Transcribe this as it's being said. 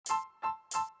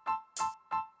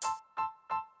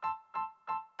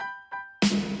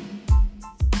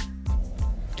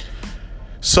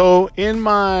So in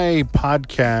my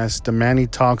podcast, the Manny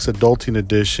Talks Adulting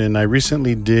Edition, I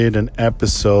recently did an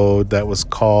episode that was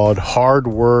called Hard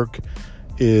Work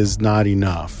is Not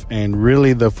Enough. And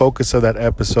really the focus of that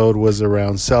episode was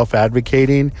around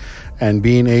self-advocating and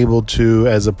being able to,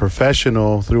 as a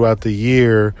professional throughout the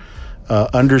year,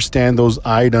 understand those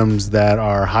items that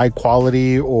are high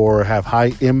quality or have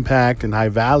high impact and high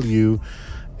value.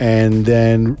 And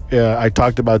then I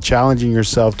talked about challenging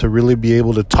yourself to really be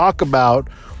able to talk about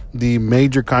the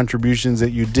major contributions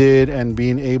that you did and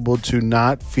being able to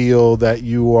not feel that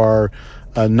you are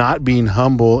not being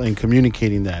humble and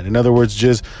communicating that. In other words,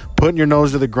 just putting your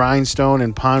nose to the grindstone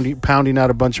and pounding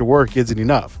out a bunch of work isn't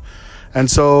enough.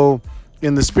 And so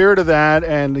in the spirit of that,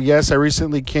 and yes, I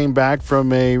recently came back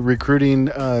from a recruiting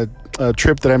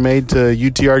trip that I made to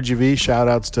UTRGV. Shout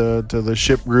outs to the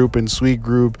SHIP group and SWEET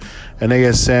group and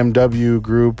ASMW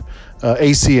group,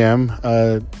 ACM,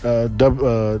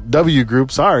 W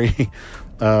group,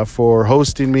 for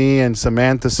hosting me, and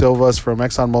Samantha Silvas from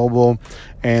ExxonMobil.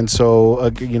 And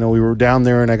so, we were down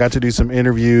there and I got to do some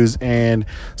interviews. And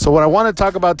so what I want to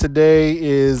talk about today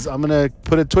is I'm going to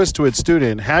put a twist to it,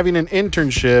 student. Having an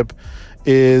internship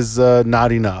is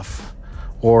not enough.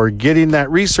 Or getting that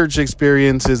research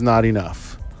experience is not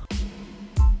enough.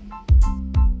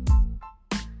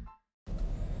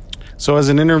 So as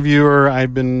an interviewer,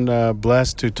 I've been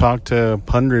blessed to talk to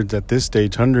hundreds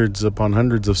upon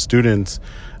hundreds of students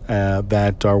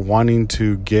that are wanting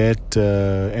to get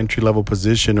entry-level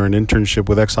position or an internship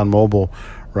with ExxonMobil,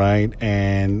 right?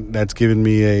 And that's given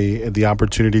me the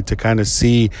opportunity to kind of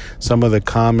see some of the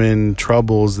common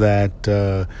troubles that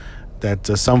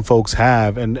some folks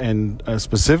have, and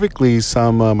specifically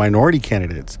some minority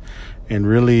candidates, and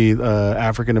really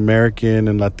African American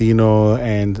and Latino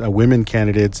and women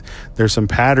candidates. There's some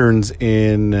patterns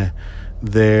in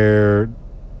their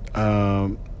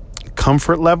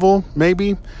comfort level,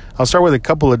 maybe. I'll start with a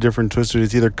couple of different twisters.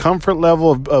 It's either comfort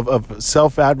level of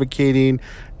self-advocating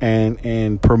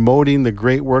and promoting the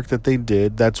great work that they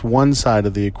did. That's one side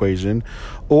of the equation.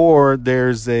 Or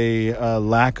there's a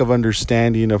lack of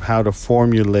understanding of how to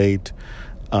formulate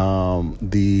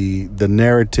the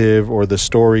narrative or the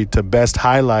story to best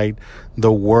highlight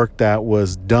the work that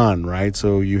was done, right?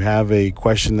 So you have a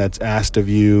question that's asked of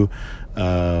you.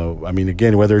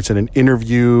 Again, whether it's in an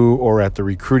interview or at the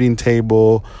recruiting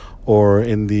table or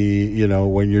in the,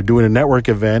 when you're doing a network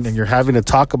event and you're having to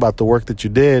talk about the work that you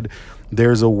did,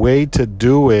 there's a way to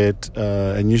do it,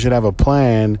 and you should have a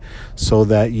plan so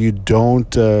that you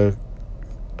don't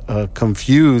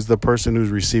confuse the person who's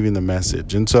receiving the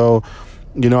message. And so,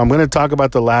 I'm going to talk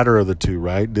about the latter of the two,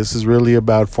 right? This is really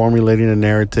about formulating a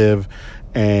narrative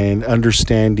and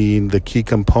understanding the key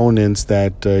components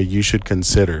that you should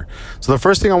consider. So the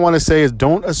first thing I want to say is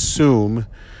don't assume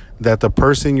that the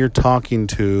person you're talking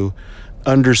to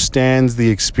understands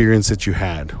the experience that you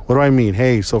had. What do I mean?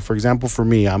 Hey, so for example, for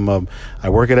me, I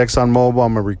work at ExxonMobil.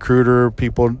 I'm a recruiter.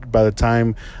 People, by the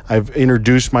time I've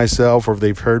introduced myself or if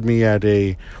they've heard me at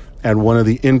one of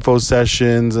the info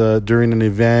sessions during an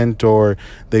event, or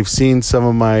they've seen some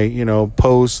of my,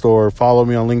 posts or follow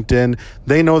me on LinkedIn,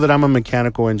 they know that I'm a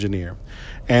mechanical engineer.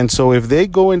 And so if they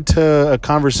go into a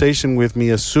conversation with me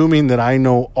assuming that I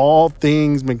know all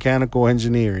things mechanical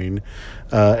engineering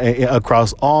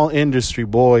across all industry,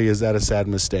 boy, is that a sad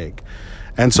mistake.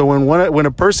 And so when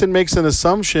a person makes an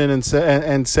assumption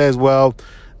and says, well,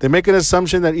 they make an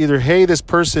assumption that either, hey, this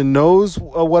person knows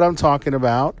what I'm talking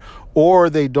about, or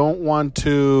they don't want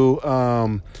to,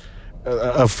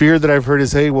 a fear that I've heard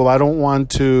is, hey, well, I don't want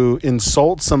to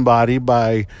insult somebody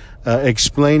by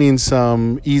explaining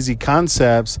some easy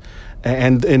concepts.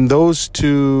 And in those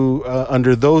two,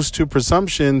 under those two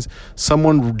presumptions,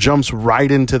 someone jumps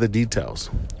right into the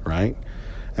details, right?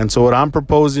 And so what I'm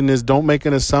proposing is don't make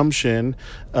an assumption.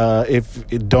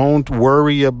 Don't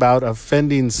worry about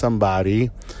offending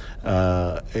somebody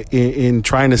in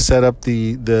trying to set up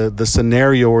the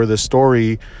scenario or the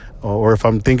story, or if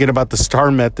I'm thinking about the STAR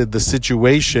method, the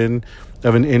situation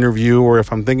of an interview, or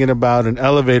if I'm thinking about an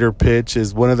elevator pitch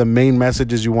is one of the main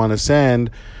messages you want to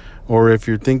send. Or if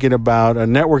you're thinking about a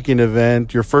networking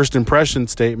event, your first impression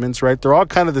statements, right? They're all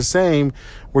kind of the same,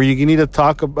 where you need to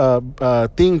talk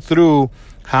about, think through,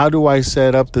 how do I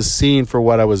set up the scene for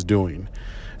what I was doing?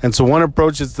 And so one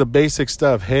approach is the basic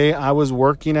stuff. Hey, I was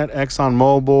working at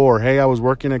ExxonMobil, or hey, I was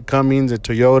working at Cummins, at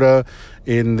Toyota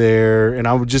and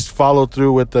I would just follow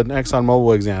through with an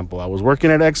ExxonMobil example. I was working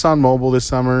at ExxonMobil this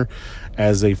summer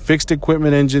as a fixed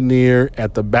equipment engineer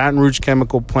at the Baton Rouge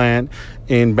chemical plant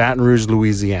in Baton Rouge,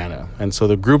 Louisiana. And so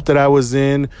the group that I was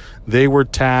in, they were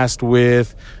tasked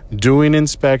with doing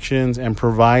inspections and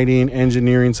providing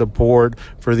engineering support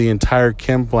for the entire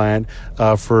chem plant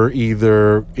for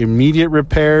either immediate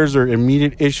repairs or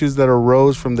immediate issues that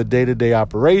arose from the day-to-day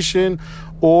operation,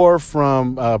 or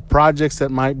from projects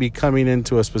that might be coming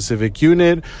into a specific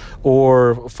unit,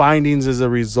 or findings as a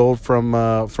result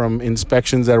from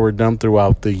inspections that were done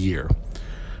throughout the year.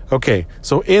 Okay,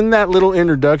 so in that little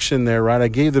introduction there, right, I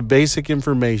gave the basic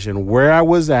information, where I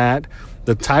was at,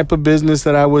 the type of business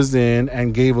that I was in,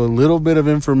 and gave a little bit of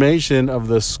information of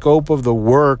the scope of the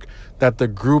work that the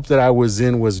group that I was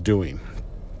in was doing,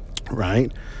 right?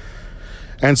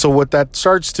 And so what that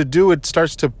starts to do, it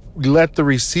starts to let the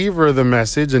receiver of the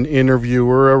message, an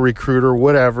interviewer, a recruiter,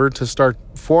 whatever, to start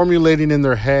formulating in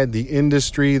their head the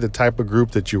industry, the type of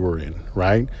group that you were in,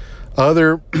 right?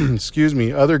 Other,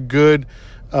 other good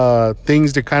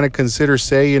things to kind of consider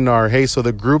saying are, hey, so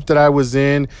the group that I was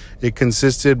in, it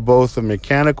consisted both of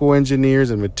mechanical engineers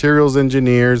and materials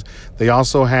engineers. They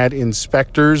also had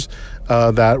inspectors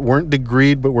that weren't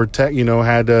degreed, but were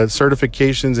had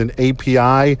certifications in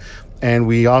API. And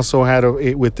we also had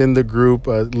within the group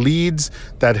leads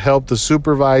that helped the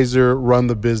supervisor run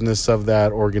the business of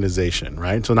that organization,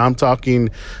 right? So now I'm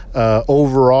talking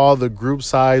overall, the group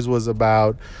size was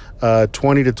about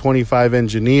 20 to 25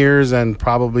 engineers and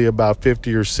probably about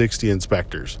 50 or 60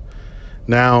 inspectors.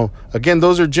 Now, again,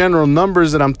 those are general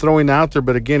numbers that I'm throwing out there,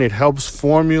 but again, it helps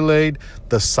formulate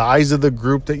the size of the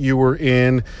group that you were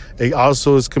in. It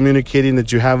also is communicating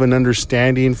that you have an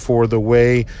understanding for the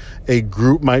way a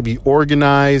group might be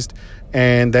organized,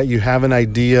 and that you have an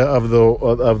idea of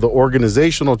the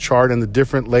organizational chart and the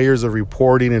different layers of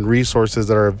reporting and resources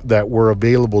that were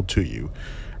available to you,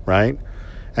 right?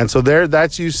 And so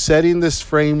that's you setting this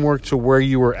framework to where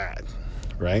you were at,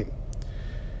 right?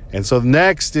 And so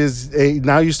next is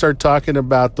now you start talking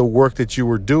about the work that you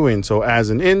were doing. So as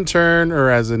an intern or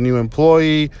as a new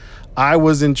employee, I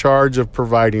was in charge of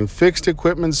providing fixed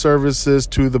equipment services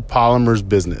to the polymers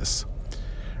business,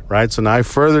 right? So now I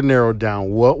further narrowed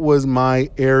down what was my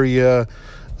area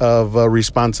of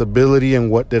responsibility and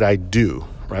what did I do,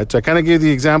 right? So I kind of gave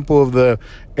the example of the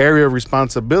area of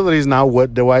responsibilities. Now,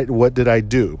 what did I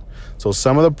do? So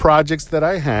some of the projects that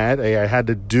I had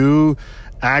to do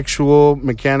actual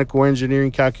mechanical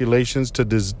engineering calculations to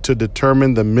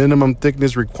determine the minimum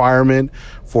thickness requirement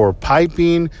for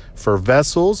piping for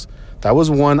vessels. That was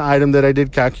one item that I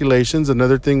did calculations.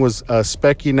 Another thing was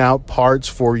speccing out parts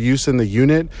for use in the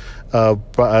unit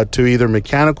to either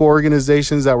mechanical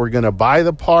organizations that were going to buy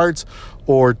the parts,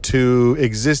 or to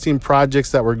existing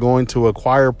projects that were going to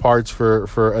acquire parts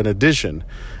for an addition.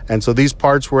 And so these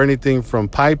parts were anything from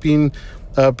piping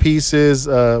pieces,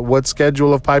 what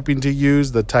schedule of piping to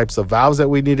use, the types of valves that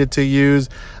we needed to use.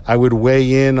 I would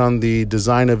weigh in on the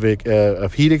design of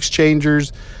heat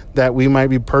exchangers that we might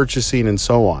be purchasing, and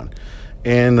so on.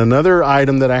 And another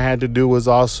item that I had to do was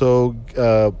also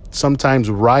sometimes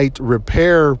write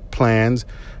repair plans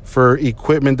for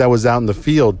equipment that was out in the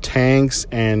field, tanks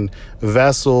and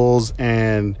vessels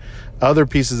and other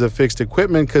pieces of fixed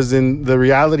equipment, because in the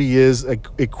reality is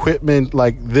equipment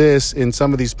like this in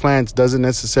some of these plants doesn't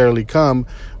necessarily come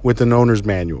with an owner's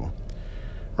manual,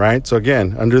 right? So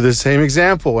again, under the same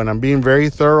example, and I'm being very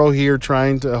thorough here,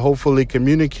 trying to hopefully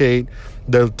communicate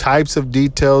the types of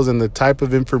details and the type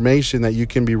of information that you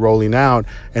can be rolling out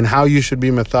and how you should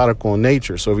be methodical in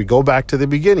nature. So if we go back to the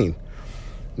beginning,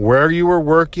 where you were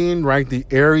working, right? The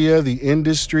area, the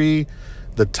industry,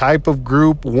 the type of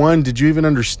group. One, did you even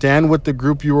understand what the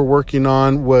group you were working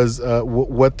on was,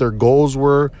 what their goals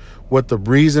were, what the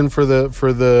reason for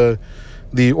the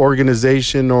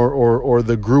organization or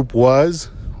the group was,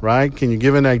 right? Can you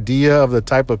give an idea of the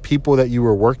type of people that you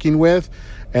were working with,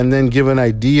 and then give an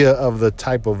idea of the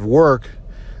type of work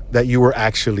that you were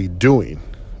actually doing,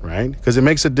 right? Because it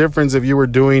makes a difference if you were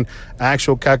doing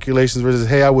actual calculations versus,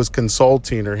 hey, I was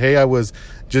consulting, or hey, I was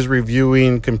just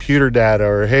reviewing computer data,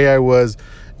 or hey, I was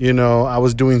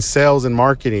doing sales and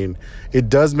marketing. It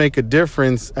does make a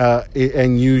difference,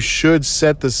 and you should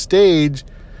set the stage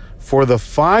for the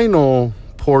final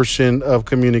portion of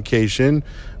communication,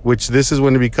 which this is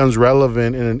when it becomes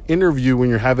relevant in an interview, when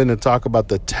you're having to talk about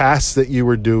the tasks that you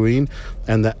were doing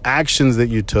and the actions that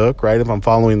you took, right? If I'm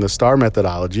following the STAR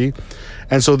methodology.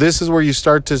 And so this is where you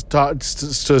start to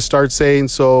start saying,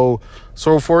 so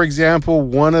for example,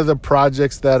 one of the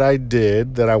projects that I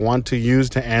did that I want to use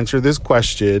to answer this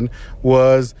question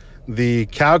was the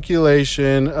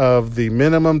calculation of the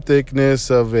minimum thickness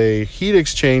of a heat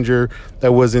exchanger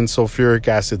that was in sulfuric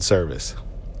acid service,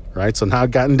 right? So now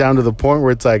I've gotten down to the point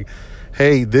where it's like,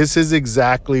 hey, this is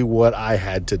exactly what I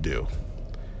had to do,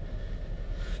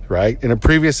 right? In a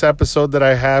previous episode that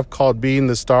I have called Being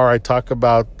the Star, I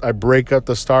break up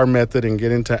the STAR method and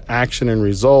get into action and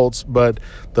results. But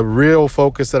the real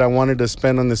focus that I wanted to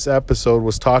spend on this episode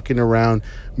was talking around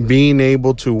being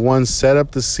able to, one, set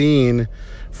up the scene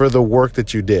for the work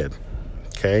that you did.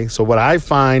 Okay. So what I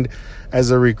find as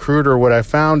a recruiter, what I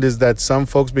found is that some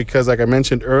folks, because like I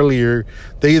mentioned earlier,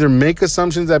 they either make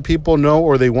assumptions that people know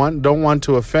or they don't want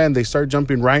to offend. They start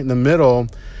jumping right in the middle.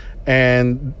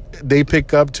 And they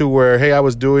pick up to where, hey, I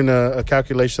was doing a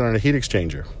calculation on a heat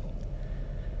exchanger,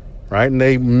 right? And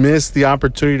they miss the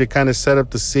opportunity to kind of set up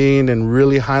the scene and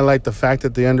really highlight the fact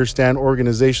that they understand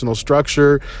organizational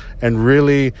structure and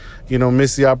really,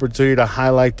 miss the opportunity to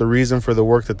highlight the reason for the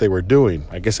work that they were doing.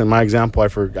 I guess in my example,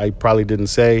 I probably didn't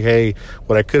say, hey,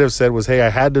 what I could have said was, hey, I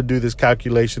had to do this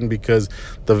calculation because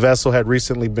the vessel had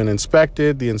recently been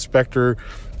inspected. The inspector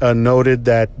noted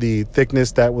that the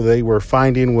thickness that they were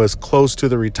finding was close to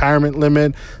the retirement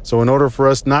limit. So in order for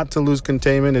us not to lose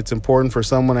containment, it's important for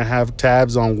someone to have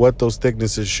tabs on what those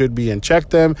thicknesses should be and check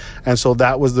them. And so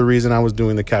that was the reason I was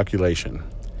doing the calculation,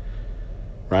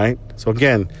 right? So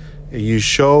again, you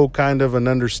show kind of an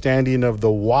understanding of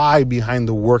the why behind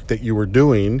the work that you were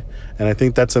doing. And I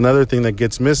think that's another thing that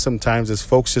gets missed sometimes is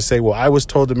folks just say, well, I was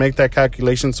told to make that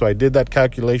calculation, so I did that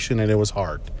calculation and it was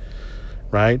hard,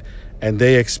 right? And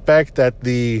they expect that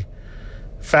the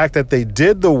fact that they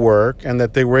did the work and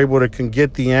that they were able to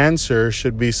get the answer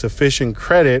should be sufficient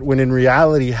credit, when in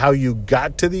reality, how you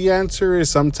got to the answer is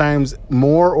sometimes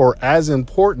more or as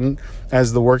important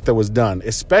as the work that was done,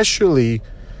 especially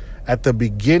at the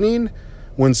beginning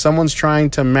when someone's trying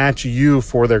to match you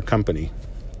for their company,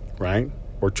 right?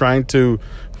 Or trying to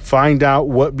find out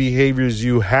what behaviors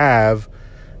you have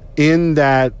in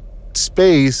that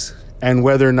space and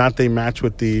whether or not they match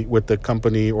with the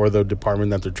company or the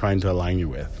department that they're trying to align you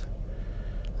with,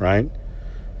 right?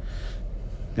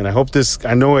 And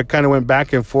I know it kind of went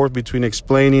back and forth between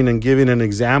explaining and giving an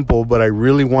example, but I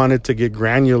really wanted to get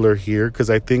granular here because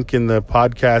I think in the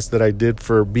podcast that I did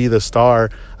for Be the Star,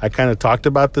 I kind of talked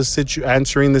about the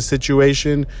answering the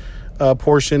situation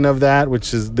portion of that,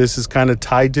 this is kind of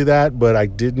tied to that, but I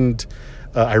didn't.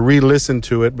 I re-listened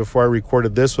to it before I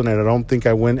recorded this one, and I don't think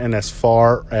I went in as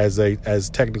far as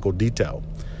technical detail.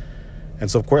 And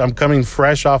so, of course, I'm coming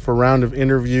fresh off a round of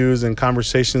interviews and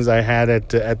conversations I had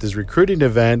at this recruiting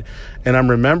event, and I'm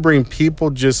remembering people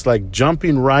just like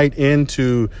jumping right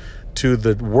into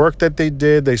the work that they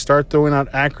did. They start throwing out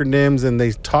acronyms, and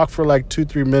they talk for like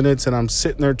 2-3 minutes, and I'm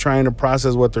sitting there trying to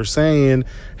process what they're saying.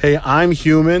 Hey, I'm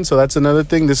human, so that's another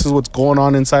thing. This is what's going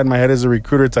on inside my head as a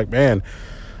recruiter. It's like, man,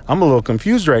 I'm a little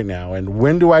confused right now. And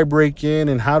when do I break in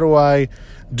and how do I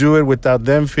do it without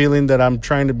them feeling that I'm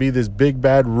trying to be this big,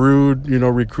 bad, rude,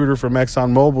 recruiter from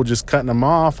ExxonMobil, just cutting them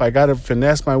off? I got to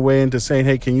finesse my way into saying,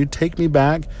 hey, can you take me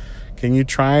back? Can you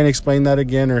try and explain that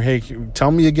again? Or, hey,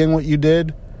 tell me again what you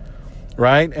did,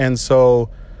 right? And so,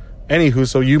 anywho,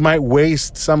 so you might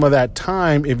waste some of that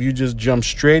time if you just jump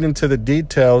straight into the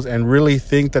details and really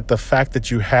think that the fact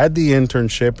that you had the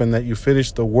internship and that you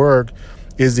finished the work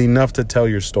is enough to tell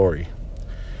your story,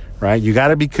 right? You got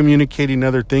to be communicating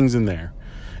other things in there.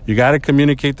 You got to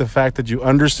communicate the fact that you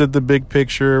understood the big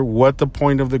picture, what the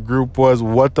point of the group was,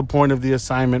 what the point of the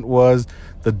assignment was,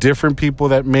 the different people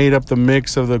that made up the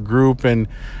mix of the group, and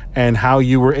how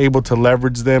you were able to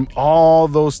leverage them. All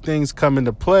those things come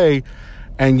into play,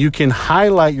 and you can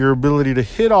highlight your ability to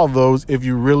hit all those if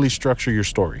you really structure your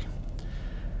story,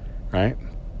 right?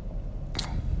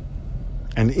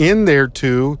 And in there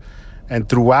too, and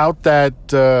throughout that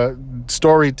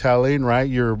storytelling, right,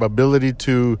 your ability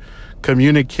to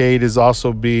communicate is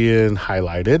also being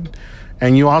highlighted.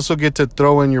 And you also get to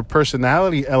throw in your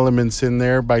personality elements in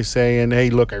there by saying, hey,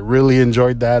 look, I really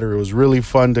enjoyed that, or it was really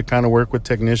fun to kind of work with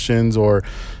technicians, or,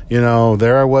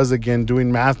 there I was again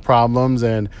doing math problems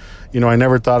and, I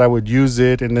never thought I would use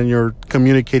it. And then you're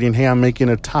communicating, hey, I'm making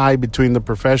a tie between the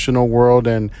professional world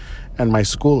and my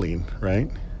schooling,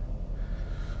 right?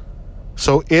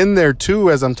 So in there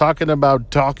too, as I'm talking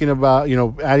about,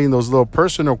 adding those little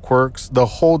personal quirks, the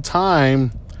whole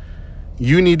time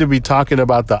you need to be talking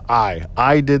about the I.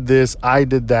 I did this, I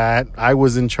did that, I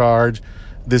was in charge.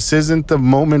 This isn't the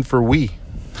moment for we.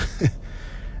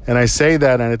 And I say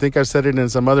that, and I think I've said it in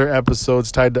some other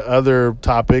episodes tied to other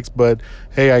topics, but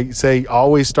hey, I say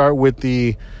always start with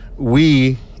the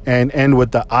we and end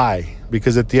with the I.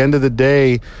 Because at the end of the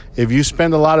day, if you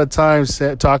spend a lot of time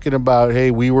talking about, hey,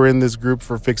 we were in this group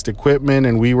for fixed equipment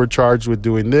and we were charged with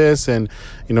doing this, and,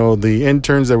 the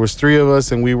interns, there was 3 of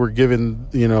us and we were given,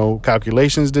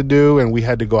 calculations to do, and we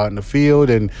had to go out in the field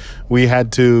and we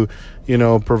had to,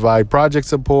 provide project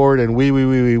support, and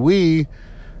we,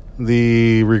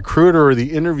 the recruiter or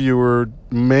the interviewer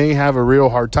may have a real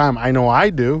hard time. I know I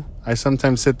do. I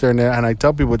sometimes sit there and I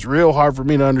tell people it's real hard for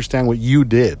me to understand what you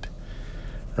did,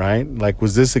 right? Like,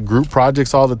 was this a group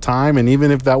projects all the time? And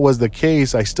even if that was the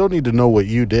case, I still need to know what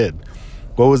you did.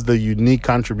 What was the unique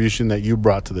contribution that you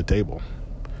brought to the table?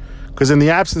 Because in the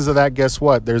absence of that, guess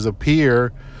what? There's a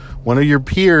peer, one of your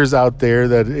peers out there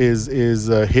that is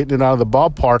hitting it out of the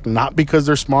ballpark, not because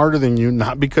they're smarter than you,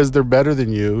 not because they're better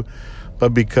than you,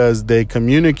 but because they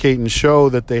communicate and show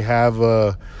that they have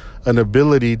an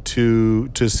ability to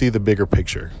see the bigger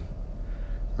picture,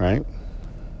 right?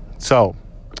 So,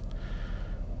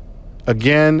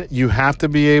 again, you have to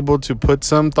be able to put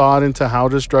some thought into how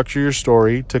to structure your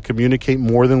story to communicate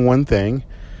more than one thing,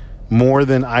 more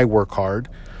than I work hard.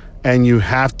 And you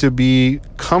have to be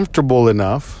comfortable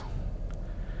enough,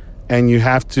 and you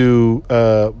have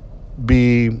to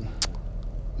be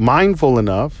mindful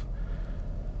enough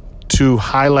to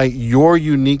highlight your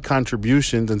unique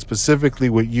contributions and specifically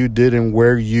what you did and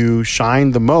where you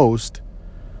shined the most.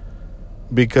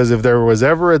 Because if there was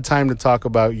ever a time to talk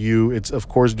about you, it's, of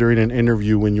course, during an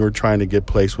interview when you're trying to get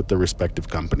placed with the respective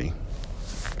company.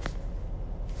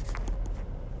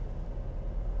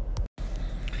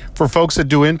 For folks that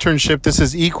do internship, this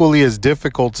is equally as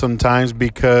difficult sometimes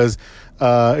because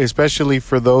especially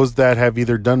for those that have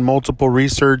either done multiple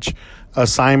research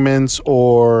assignments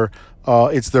or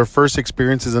it's their first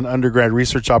experience as an undergrad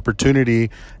research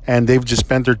opportunity and they've just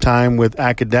spent their time with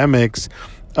academics.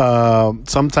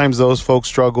 Sometimes those folks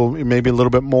struggle maybe a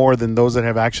little bit more than those that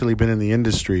have actually been in the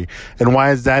industry. And why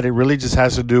is that? It really just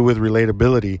has to do with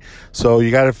relatability. So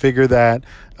you got to figure that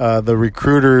the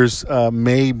recruiters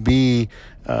may be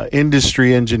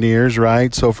industry engineers,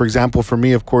 right? So, for example, for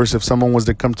me, of course, if someone was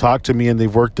to come talk to me and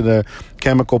they've worked at a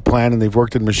chemical plant and they've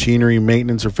worked in machinery,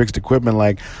 maintenance, or fixed equipment,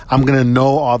 like, I'm going to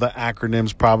know all the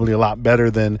acronyms probably a lot better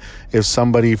than if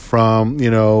somebody from,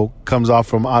 comes off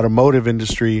from automotive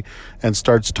industry and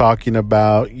starts talking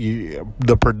about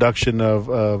the production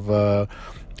of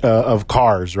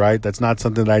cars, right? That's not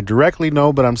something that I directly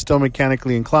know, but I'm still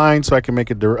mechanically inclined, so I can make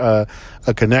a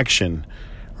connection.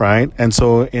 Right. And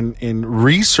so in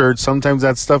research, sometimes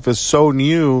that stuff is so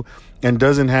new and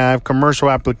doesn't have commercial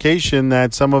application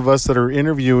that some of us that are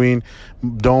interviewing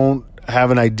don't have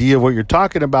an idea of what you're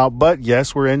talking about. But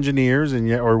yes, we're engineers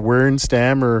or we're in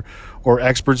STEM or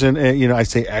experts in, I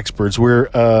say experts,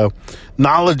 we're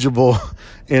knowledgeable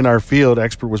in our field.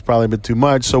 Expert was probably a bit too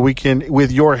much. So we can,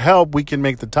 with your help, we can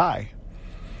make the tie.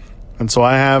 And so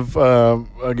I have,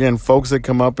 again, folks that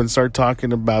come up and start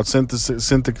talking about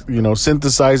synthesizing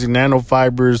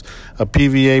nanofibers,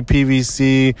 PVA,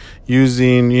 PVC,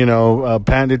 using,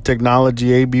 patented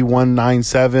technology,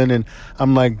 AB197. And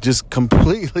I'm like, just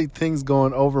completely things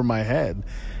going over my head.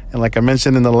 And like I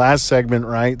mentioned in the last segment,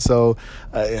 right? So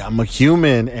I'm a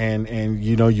human and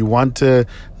you want to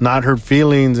not hurt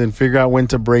feelings and figure out when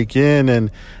to break in.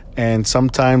 And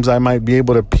sometimes I might be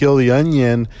able to peel the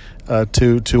onion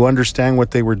to understand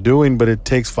what they were doing, but it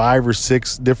takes 5 or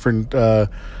 6 different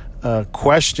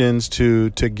questions to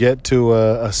get to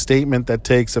a statement that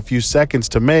takes a few seconds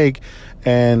to make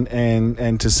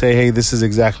and to say, hey, this is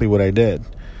exactly what I did.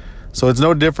 So it's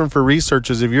no different for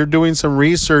researchers. If you're doing some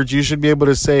research, you should be able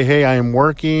to say, hey, I am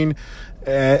working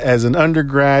as an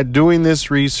undergrad doing this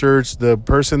research. The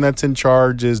person that's in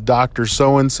charge is Dr.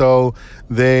 So-and-so.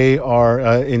 They are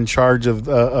in charge of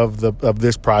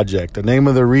this project. The name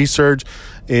of the research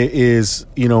is,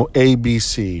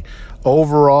 ABC.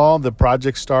 Overall, the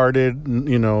project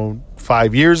started,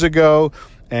 5 years ago.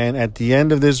 And at the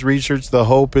end of this research, the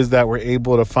hope is that we're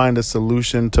able to find a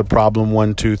solution to problem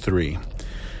 1, 2, 3.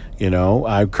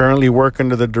 I currently work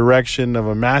under the direction of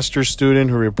a master's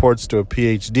student who reports to a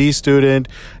PhD student.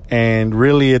 And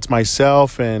really, it's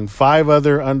myself and 5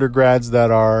 other undergrads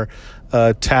that are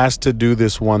tasked to do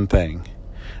this one thing.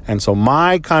 And so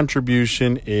my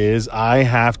contribution is I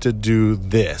have to do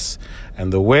this.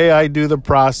 And the way I do the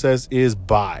process is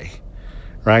by.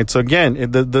 Right. So again,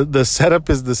 the setup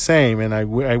is the same. And I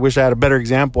wish I had a better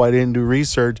example. I didn't do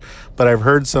research, but I've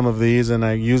heard some of these and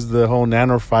I used the whole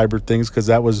nanofiber things because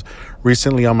that was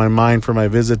recently on my mind for my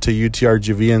visit to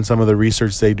UTRGV and some of the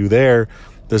research they do there,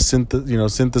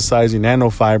 synthesizing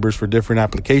nanofibers for different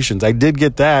applications. I did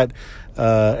get that.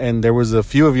 And there was a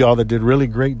few of y'all that did really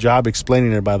great job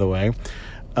explaining it, by the way,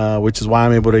 which is why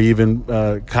I'm able to even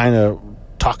kind of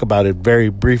talk about it very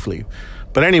briefly.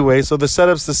 But anyway, so the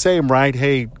setup's the same, right?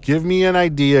 Hey, give me an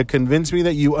idea. Convince me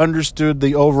that you understood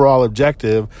the overall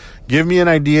objective. Give me an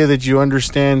idea that you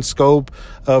understand scope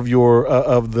of your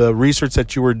of the research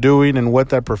that you were doing and what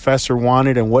that professor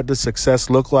wanted and what does success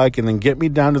look like. And then get me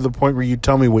down to the point where you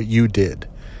tell me what you did,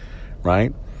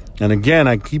 right? And again,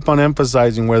 I keep on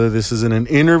emphasizing whether this is in an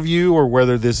interview or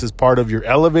whether this is part of your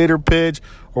elevator pitch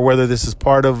or whether this is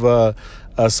part of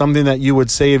something that you would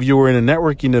say if you were in a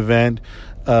networking event,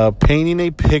 painting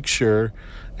a picture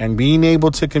and being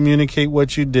able to communicate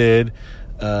what you did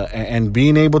and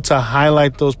being able to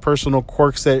highlight those personal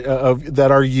quirks that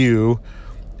are you.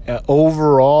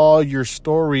 Overall, your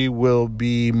story will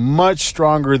be much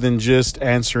stronger than just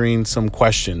answering some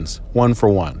questions one for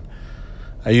one.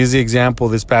 I used the example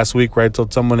this past week where I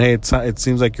told someone, hey, it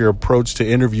seems like your approach to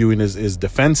interviewing is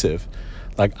defensive.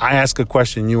 Like, I ask a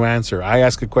question, you answer. I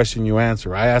ask a question, you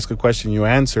answer. I ask a question, you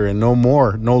answer, and no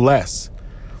more, no less.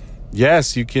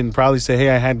 Yes, you can probably say, hey,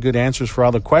 I had good answers for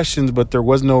all the questions, but there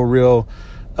was no real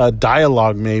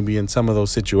dialogue maybe in some of those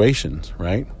situations,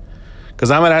 right? Because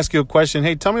I might ask you a question,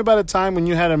 hey, tell me about a time when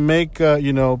you had to make,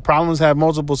 problems have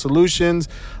multiple solutions.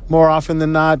 More often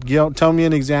than not, tell me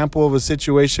an example of a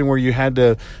situation where you had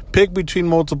to pick between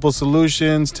multiple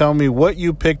solutions. Tell me what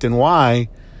you picked and why.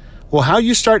 Well, how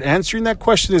you start answering that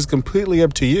question is completely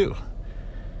up to you.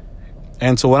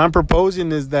 And so what I'm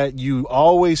proposing is that you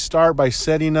always start by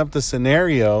setting up the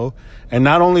scenario, and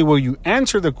not only will you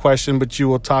answer the question, but you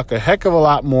will talk a heck of a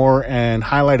lot more and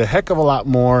highlight a heck of a lot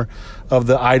more of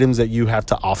the items that you have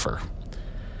to offer.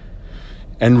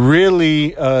 And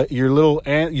really, your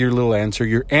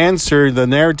answer, the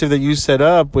narrative that you set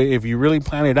up, if you really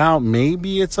plan it out,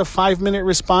 maybe it's a 5-minute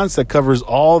response that covers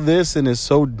all this and is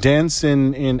so dense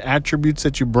in attributes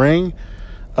that you bring.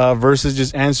 Versus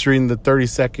just answering the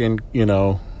 30-second,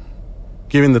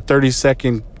 giving the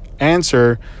 30-second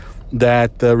answer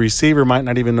that the receiver might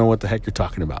not even know what the heck you're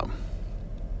talking about.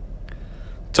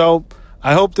 So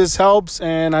I hope this helps,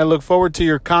 and I look forward to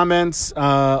your comments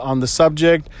on the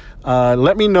subject.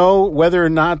 Let me know whether or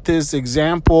not this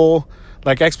example,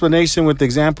 like explanation with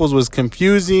examples, was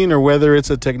confusing or whether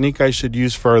it's a technique I should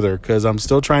use further, because I'm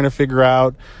still trying to figure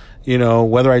out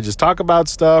whether I just talk about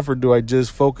stuff or do I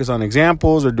just focus on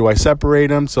examples or do I separate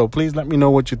them? So please let me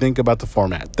know what you think about the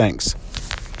format. Thanks.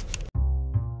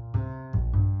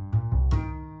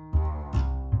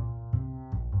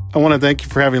 I want to thank you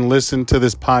for having listened to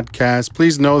this podcast.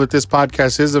 Please know that this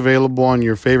podcast is available on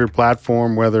your favorite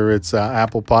platform, whether it's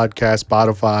Apple Podcast,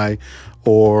 Spotify,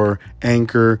 or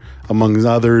Anchor, among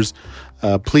others.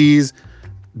 Please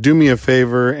do me a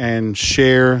favor and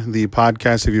share the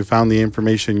podcast if you found the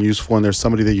information useful and there's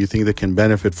somebody that you think that can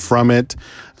benefit from it.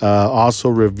 Also,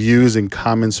 reviews and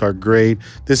comments are great.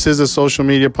 This is a social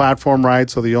media platform, right?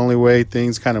 So the only way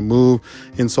things kind of move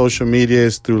in social media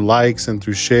is through likes and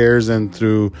through shares and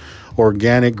through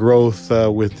organic growth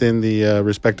within the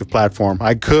respective platform.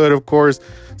 I could, of course,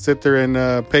 sit there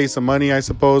and pay some money, I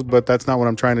suppose, but that's not what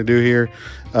I'm trying to do here.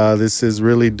 This is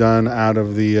really done out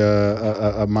of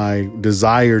the my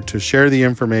desire to share the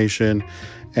information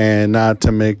and not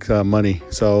to make money.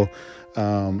 So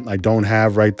I don't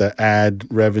have the ad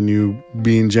revenue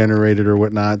being generated or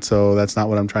whatnot. So that's not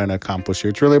what I'm trying to accomplish here.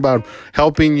 It's really about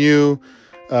helping you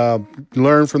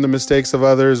learn from the mistakes of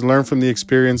others, learn from the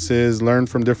experiences, learn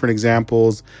from different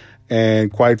examples,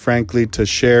 and quite frankly, to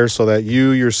share so that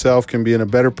you yourself can be in a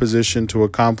better position to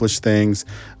accomplish things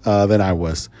than I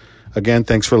was. Again,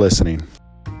 thanks for listening.